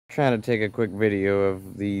trying to take a quick video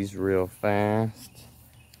of these real fast.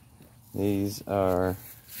 These are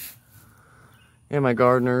my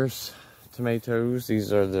gardener's tomatoes.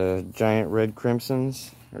 These are the giant red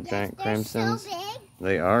crimsons, or giant crimsons. So big.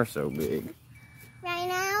 They are so big. Right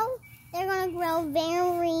now, they're gonna grow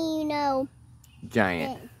very,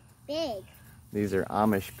 giant. Big. These are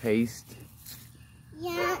Amish paste.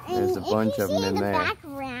 Yeah, and there's a bunch of them in there.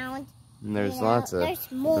 Background, and there's lots of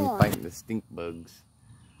them fighting the stink bugs.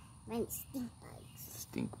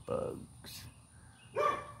 Stink bugs.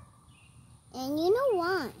 And you know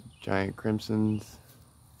what? Giant crimsons.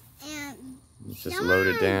 And it's just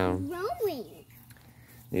loaded down. Growing.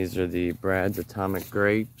 These are the Brad's Atomic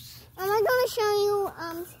Grapes. I'm gonna show you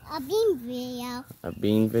a bean video. A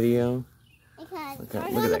bean video? Because look at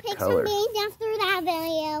we're gonna that pick color. some beans after that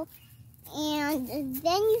video, and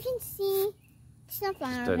then you can see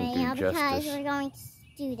sunflower video because we're going to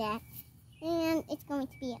do that, and it's going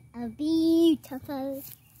to be a beautiful.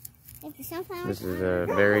 If the sunflower. This is a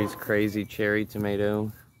Barry's Crazy Cherry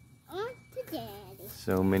Tomato.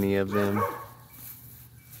 So many of them.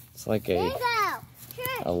 It's like a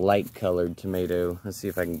light colored tomato. Let's see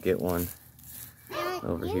if I can get one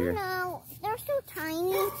over here. They're so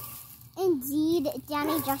tiny. Indeed,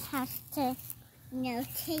 Daddy just has to,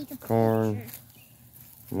 take a corn. picture.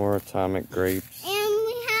 More atomic grapes. And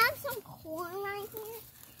we have some corn right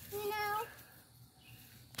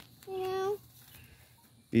here.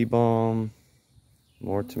 Bee balm.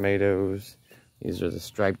 More tomatoes. These are the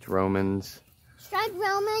striped Romans. Striped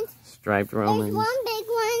Romans. Striped Romans. There's one big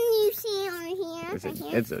one you see on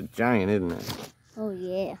here. It's a giant, isn't it? Oh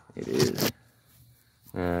yeah. It is.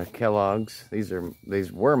 Kellogg's.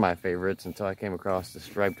 These were my favorites until I came across the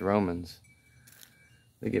striped Romans.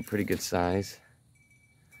 They get pretty good size.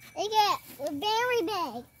 They get very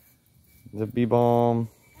big. The bee balm.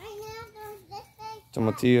 Right now they're this big.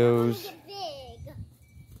 Tomatillos. They get big.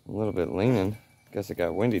 A little bit leaning. Guess it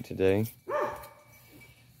got windy today.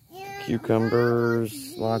 And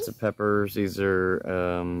Cucumbers. Lots of peppers. These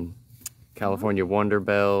are California Wonder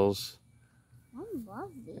Bells.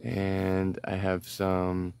 And I have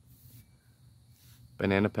some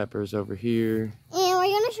banana peppers over here. And we're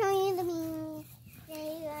going to show you the beans.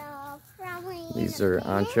 These are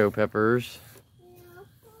ancho peppers.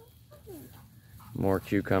 More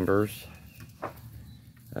cucumbers.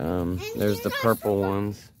 There's the purple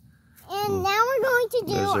ones. And now we're going to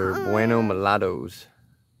do... Those are Bueno Mulattos.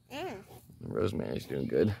 Rosemary's doing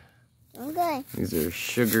good. Okay. These are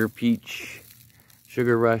Sugar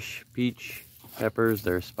Rush peach peppers.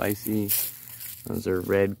 They're spicy. Those are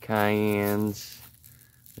red cayennes.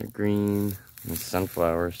 They're green. And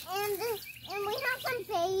sunflowers. And we have some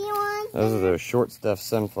baby ones. Those are the short stuffed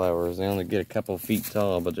sunflowers. They only get a couple feet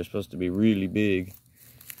tall, but they're supposed to be really big.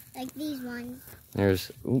 Like these ones.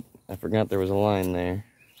 There's, oop, I forgot there was a line there.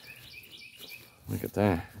 Look at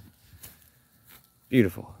that.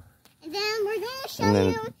 Beautiful. And then we're going to show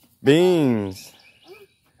you beans.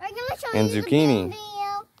 We're going to show and you zucchini. The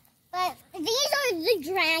video, but these are the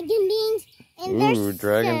dragon beans. And Ooh,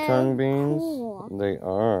 dragon tongue beans. Cool. They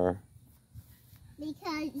are.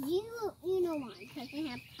 Because you know why? Because they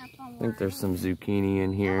have purple. I think there's some zucchini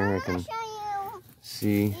in here. I can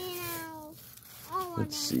see.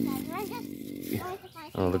 Let's see.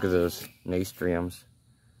 Oh, look at those nasturtiums.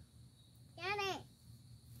 Got it.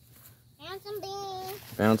 Found some beans.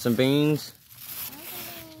 Found some beans?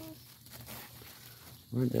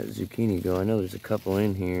 Where'd that zucchini go? I know there's a couple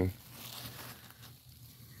in here.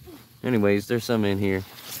 Anyways, there's some in here.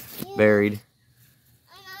 Buried.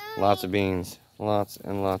 Lots of beans. Lots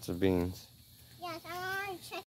and lots of beans.